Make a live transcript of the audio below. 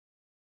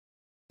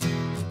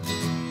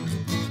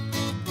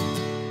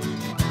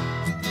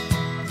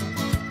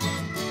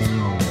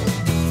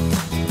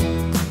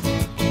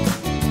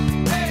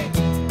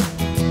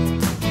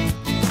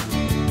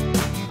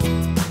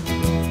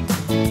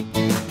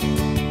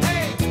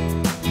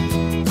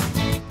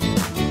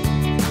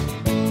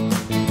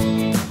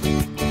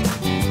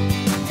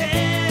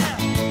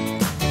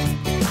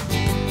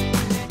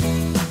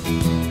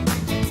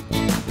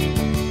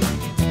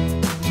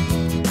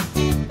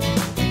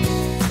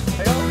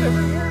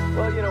every year.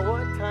 Well, you know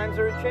what? Times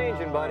are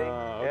changing, buddy.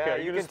 Okay, Yeah,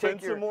 you can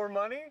spend some more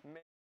money?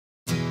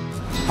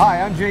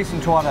 Hi, I'm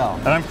Jason Twaddell.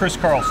 And I'm Kris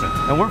Carlsson.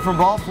 And we're from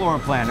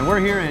FloraPlant, and we're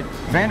here at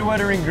Van de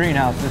Wettering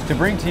Greenhouses to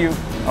bring to you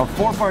a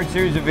 4-part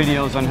series of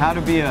videos on how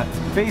to be a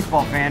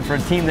baseball fan for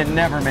a team that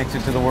never makes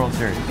it to the World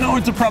Series. No,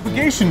 it's a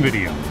propagation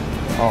video.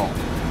 Oh.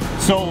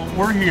 So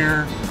we're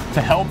here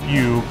to help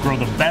you grow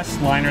the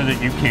best liner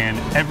that you can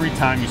every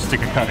time you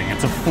stick a cutting.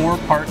 It's a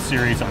 4-part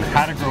series on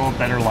how to grow a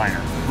better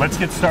liner. Let's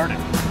get started.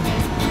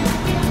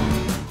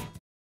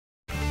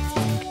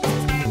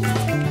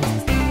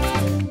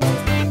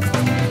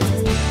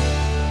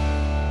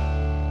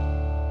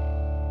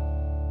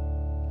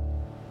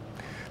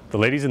 The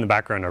ladies in the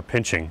background are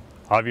pinching.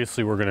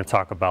 Obviously, we're going to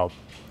talk about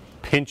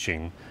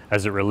pinching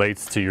as it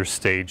relates to your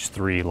stage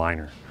 3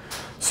 liner.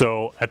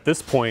 So at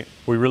this point,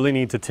 we really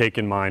need to take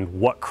in mind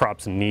what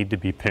crops need to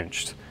be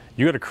pinched.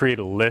 You got to create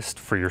a list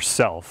for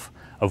yourself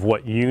of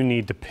what you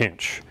need to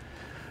pinch.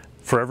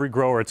 For every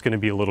grower, it's going to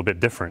be a little bit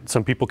different.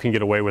 Some people can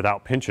get away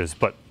without pinches,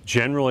 but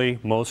generally,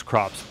 most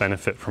crops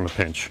benefit from a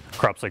pinch.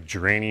 Crops like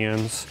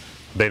geraniums,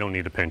 they don't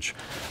need a pinch.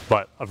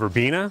 But a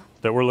verbena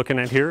that we're looking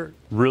at here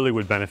really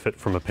would benefit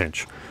from a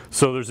pinch.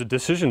 So there's a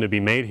decision to be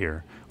made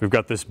here. We've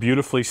got this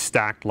beautifully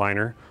stacked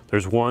liner.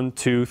 There's 1,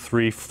 2,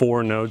 3,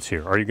 4 nodes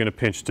here. Are you going to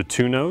pinch to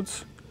 2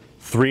 nodes,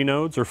 3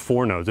 nodes, or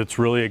 4 nodes? It's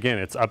really, again,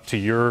 it's up to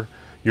your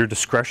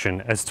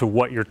discretion as to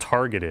what your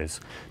target is.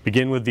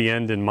 Begin with the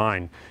end in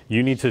mind.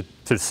 You need to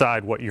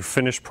decide what your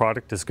finished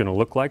product is going to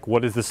look like.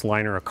 What is this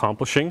liner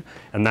accomplishing?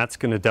 And that's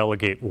going to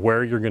delegate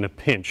where you're going to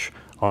pinch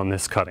on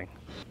this cutting.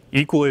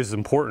 Equally as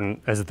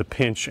important as the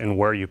pinch and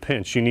where you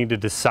pinch, you need to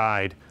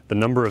decide the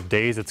number of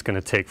days it's going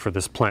to take for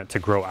this plant to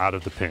grow out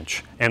of the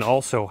pinch, and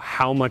also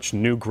how much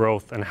new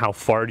growth and how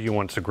far do you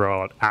want to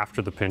grow out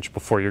after the pinch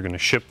before you're going to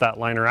ship that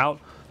liner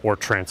out or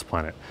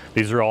transplant it.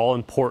 These are all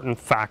important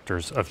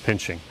factors of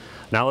pinching.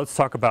 Now let's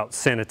talk about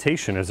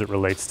sanitation as it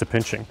relates to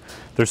pinching.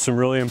 There's some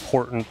really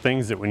important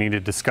things that we need to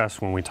discuss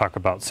when we talk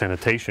about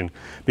sanitation,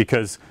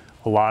 because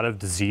a lot of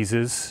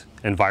diseases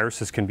and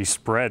viruses can be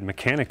spread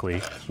mechanically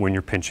when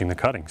you're pinching the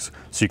cuttings.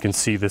 So you can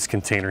see this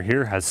container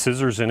here has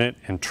scissors in it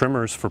and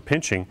trimmers for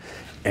pinching,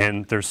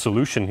 and there's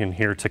solution in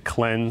here to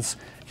cleanse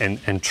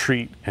and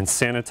treat and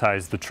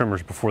sanitize the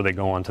trimmers before they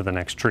go on to the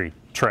next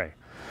tray.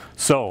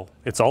 So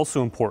it's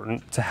also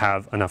important to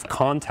have enough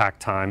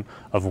contact time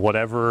of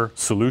whatever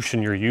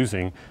solution you're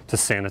using to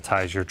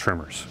sanitize your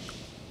trimmers.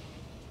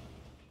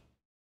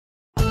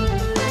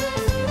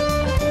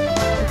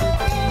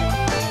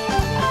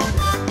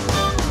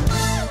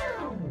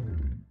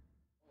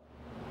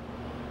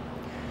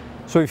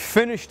 So we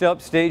finished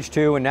up stage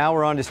 2, and now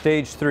we're on to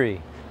stage 3.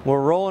 We're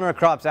rolling our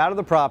crops out of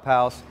the prop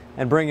house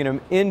and bringing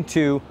them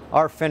into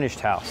our finished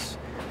house.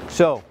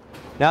 So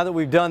now that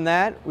we've done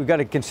that, we've got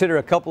to consider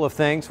a couple of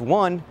things.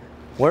 One,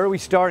 where are we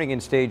starting in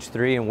stage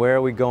 3 and where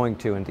are we going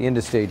to at the end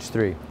of stage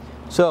 3?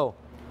 So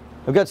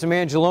I've got some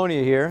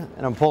Angelonia here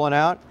and I'm pulling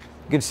out.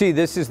 You can see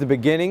this is the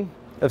beginning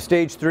of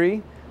stage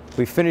 3.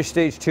 We finished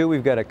stage 2.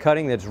 We've got a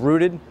cutting that's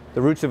rooted.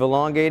 The roots have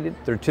elongated.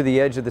 They're to the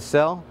edge of the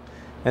cell.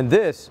 And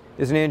this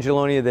is an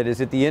Angelonia that is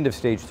at the end of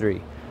stage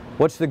 3.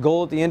 What's the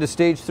goal at the end of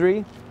stage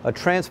 3? A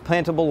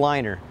transplantable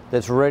liner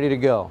that's ready to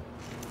go.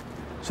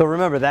 So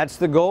remember, that's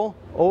the goal.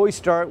 Always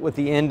start with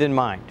the end in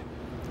mind.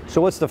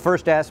 So what's the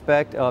first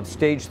aspect of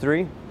stage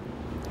 3?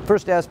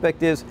 First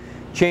aspect is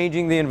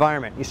changing the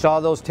environment. You saw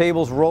those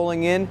tables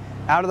rolling in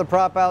out of the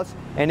prop house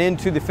and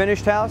into the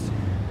finished house.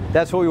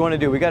 That's what we want to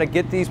do. We got to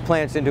get these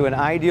plants into an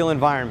ideal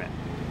environment.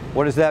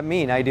 What does that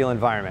mean, ideal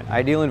environment?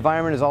 Ideal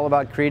environment is all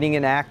about creating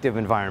an active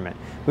environment.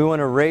 We want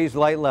to raise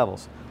light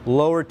levels,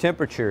 lower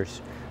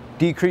temperatures,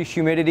 decrease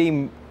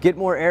humidity, get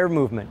more air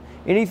movement.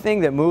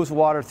 Anything that moves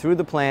water through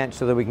the plant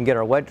so that we can get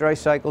our wet-dry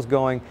cycles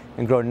going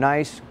and grow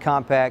nice,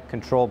 compact,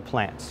 controlled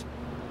plants.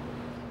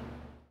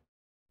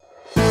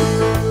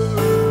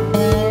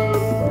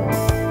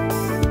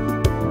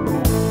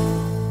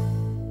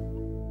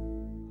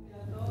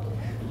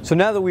 So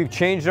now that we've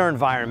changed our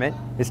environment,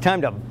 it's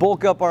time to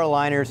bulk up our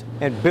liners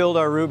and build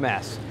our root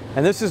mass.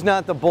 And this is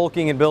not the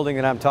bulking and building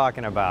that I'm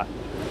talking about.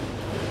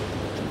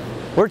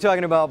 We're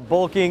talking about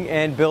bulking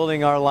and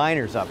building our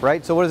liners up,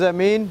 right? So what does that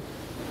mean?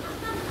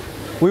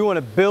 We want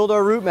to build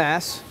our root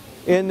mass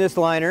in this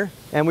liner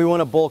and we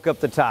want to bulk up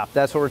the top.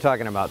 That's what we're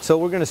talking about. So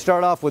we're going to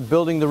start off with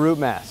building the root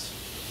mass.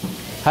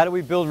 How do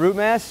we build root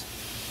mass?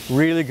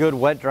 Really good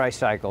wet-dry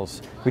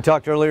cycles. We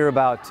talked earlier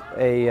about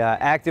a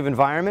active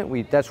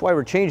environment. That's why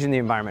we're changing the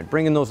environment,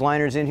 bringing those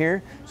liners in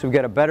here so we've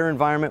got a better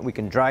environment. We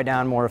can dry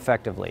down more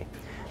effectively.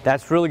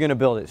 That's really going to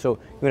build it. So you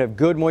want to have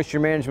good moisture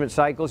management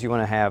cycles. You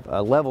want to have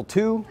a level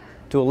 2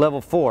 to a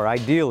level 4,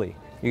 ideally.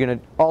 You're going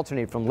to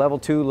alternate from level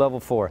 2, level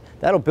 4.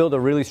 That'll build a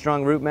really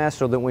strong root mass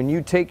so that when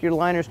you take your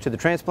liners to the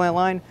transplant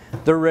line,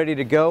 they're ready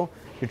to go.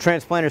 Your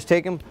transplanters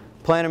take them,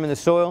 plant them in the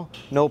soil,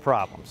 no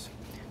problems.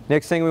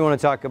 Next thing we want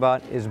to talk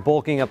about is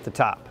bulking up the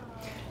top.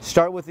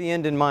 Start with the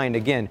end in mind.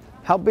 Again,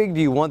 how big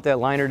do you want that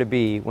liner to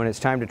be when it's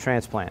time to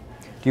transplant?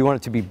 Do you want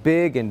it to be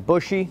big and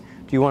bushy? Do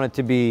you want it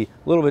to be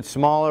a little bit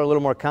smaller, a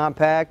little more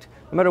compact?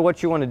 No matter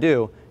what you want to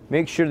do,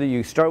 make sure that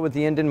you start with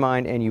the end in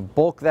mind and you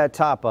bulk that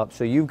top up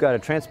so you've got a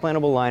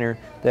transplantable liner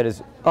that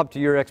is up to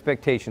your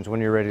expectations when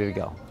you're ready to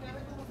go.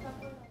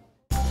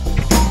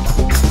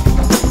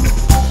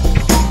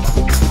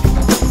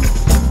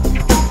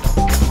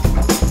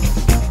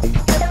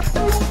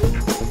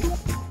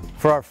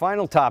 For our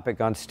final topic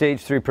on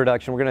stage 3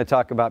 production, we're going to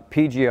talk about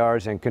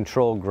PGRs and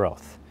controlled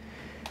growth.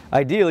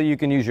 Ideally, you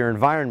can use your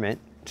environment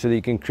so that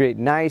you can create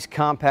nice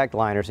compact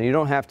liners and you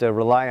don't have to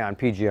rely on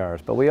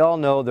PGRs, but we all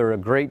know they're a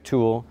great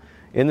tool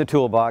in the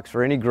toolbox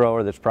for any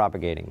grower that's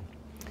propagating.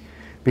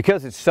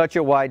 Because it's such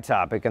a wide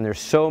topic and there's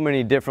so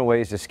many different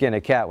ways to skin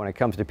a cat when it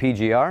comes to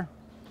PGR,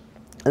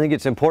 I think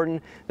it's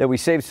important that we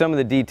save some of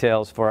the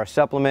details for our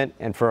supplement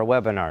and for our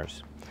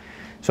webinars.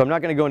 So I'm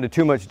not going to go into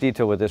too much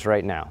detail with this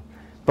right now,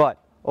 but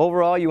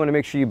overall, you want to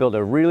make sure you build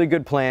a really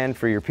good plan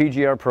for your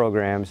PGR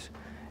programs,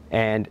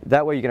 and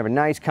that way you can have a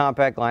nice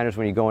compact liners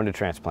when you go into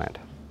transplant.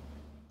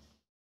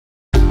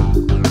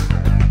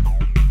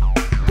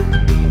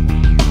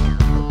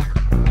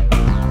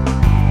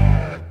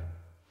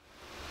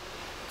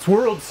 It's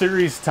World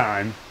Series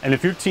time, and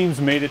if your team's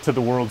made it to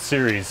the World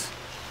Series,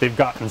 they've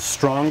gotten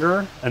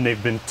stronger and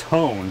they've been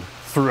toned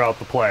throughout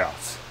the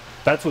playoffs.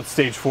 That's what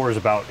stage 4 is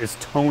about, is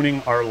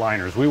toning our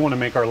liners. We want to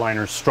make our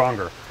liners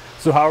stronger.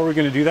 So how are we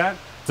going to do that?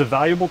 It's a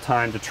valuable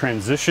time to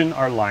transition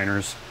our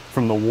liners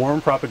from the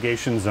warm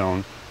propagation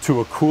zone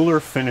to a cooler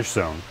finish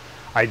zone.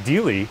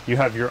 Ideally, you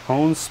have your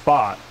own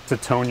spot to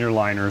tone your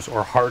liners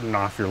or harden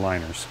off your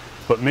liners,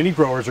 but many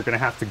growers are going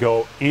to have to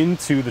go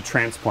into the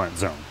transplant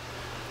zone.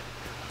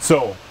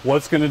 So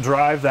what's going to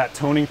drive that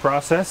toning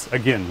process?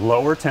 Again,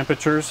 lower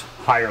temperatures,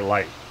 higher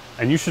light.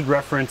 And you should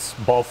reference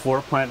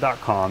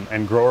FloraPlant.com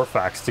and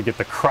Growertalks to get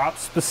the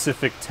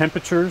crop-specific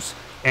temperatures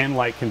and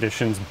light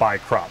conditions by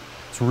crop.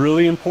 It's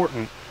really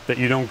important that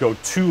you don't go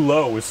too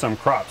low with some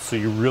crops, so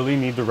you really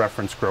need to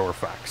reference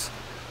Growertalks.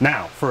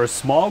 Now, for a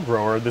small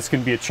grower, this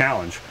can be a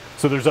challenge.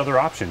 So there's other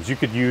options. You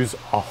could use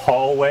a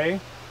hallway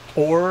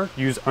or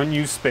use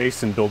unused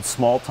space and build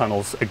small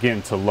tunnels,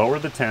 again, to lower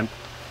the temp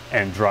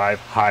and drive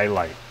high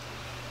light.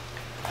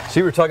 So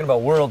you were talking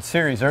about World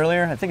Series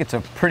earlier. I think it's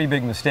a pretty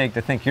big mistake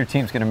to think your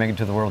team's going to make it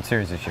to the World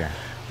Series this year.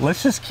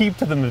 Let's just keep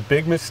to the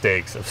big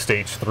mistakes of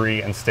stage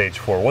 3 and stage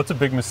 4. What's a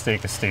big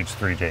mistake of stage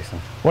 3, Jason?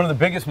 One of the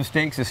biggest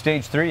mistakes of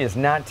stage 3 is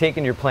not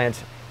taking your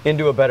plants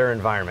into a better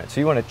environment. So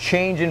you want to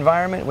change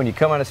environment when you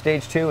come out of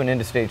stage 2 and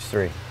into stage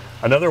 3.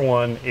 Another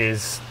one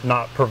is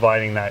not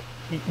providing that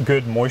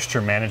good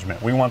moisture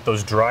management. We want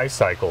those dry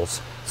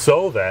cycles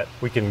so that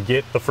we can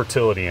get the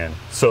fertility in.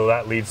 So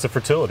that leads to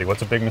fertility.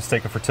 What's a big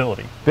mistake of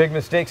fertility? Big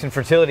mistakes in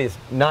fertility is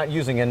not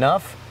using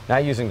enough,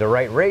 not using the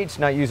right rates,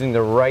 not using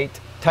the right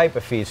type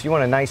of feed. So you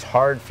want a nice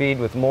hard feed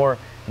with more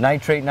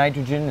nitrate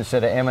nitrogen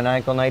instead of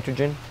ammoniacal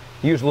nitrogen.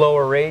 Use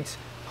lower rates,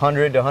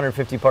 100 to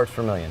 150 parts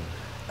per million.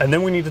 And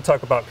then we need to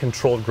talk about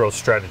controlled growth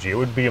strategy. It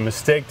would be a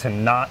mistake to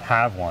not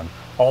have one.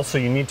 Also,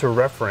 you need to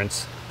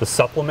reference the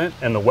supplement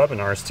and the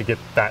webinars to get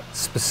that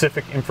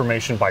specific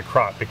information by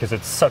crop because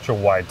it's such a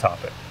wide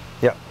topic.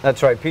 Yeah,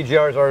 that's right.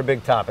 PGRs are a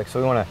big topic,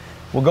 so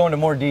we'll go into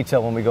more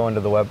detail when we go into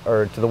the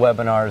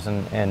webinars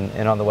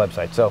and on the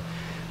website. So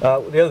the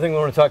other thing we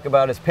want to talk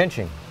about is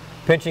pinching.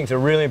 Pinching is a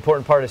really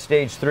important part of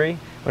stage 3. We want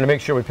to make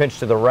sure we pinch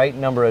to the right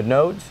number of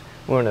nodes.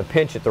 We want to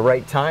pinch at the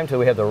right time so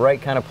we have the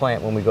right kind of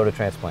plant when we go to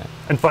transplant.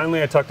 And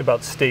finally, I talked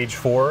about stage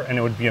 4, and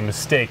it would be a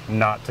mistake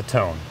not to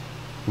tone.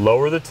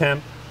 Lower the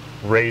temp,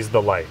 raise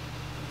the light.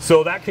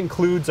 So that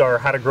concludes our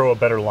How to Grow a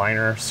Better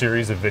Liner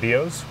series of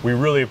videos. We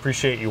really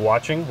appreciate you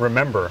watching.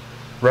 Remember,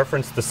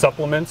 reference the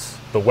supplements,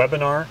 the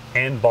webinar,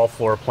 and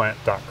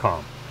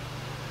FloraPlant.com.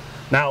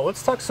 Now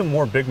let's talk some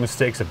more big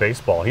mistakes of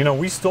baseball. You know,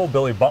 we stole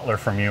Billy Butler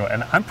from you,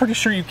 and I'm pretty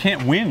sure you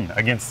can't win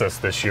against us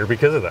this year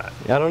because of that.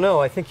 I don't know.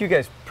 I think you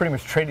guys pretty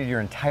much traded your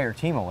entire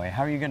team away.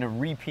 How are you going to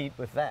repeat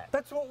with that?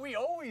 That's what we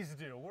always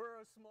do. We're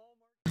a small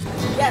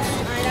market. Yes,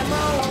 I am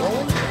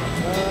rolling.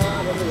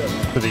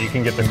 So that you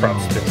can get the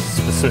crop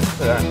specific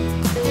to that.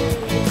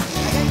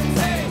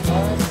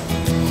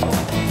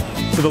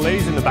 To the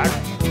ladies in the back,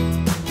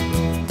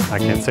 I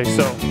can't say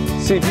so.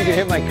 See if you can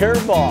hit my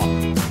curveball.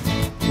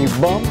 You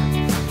bump.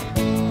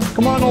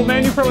 Come on, old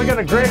man, you probably got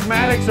a Greg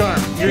Maddox arm.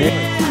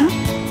 Yeah.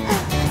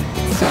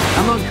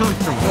 I'm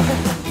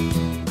uncomfortable.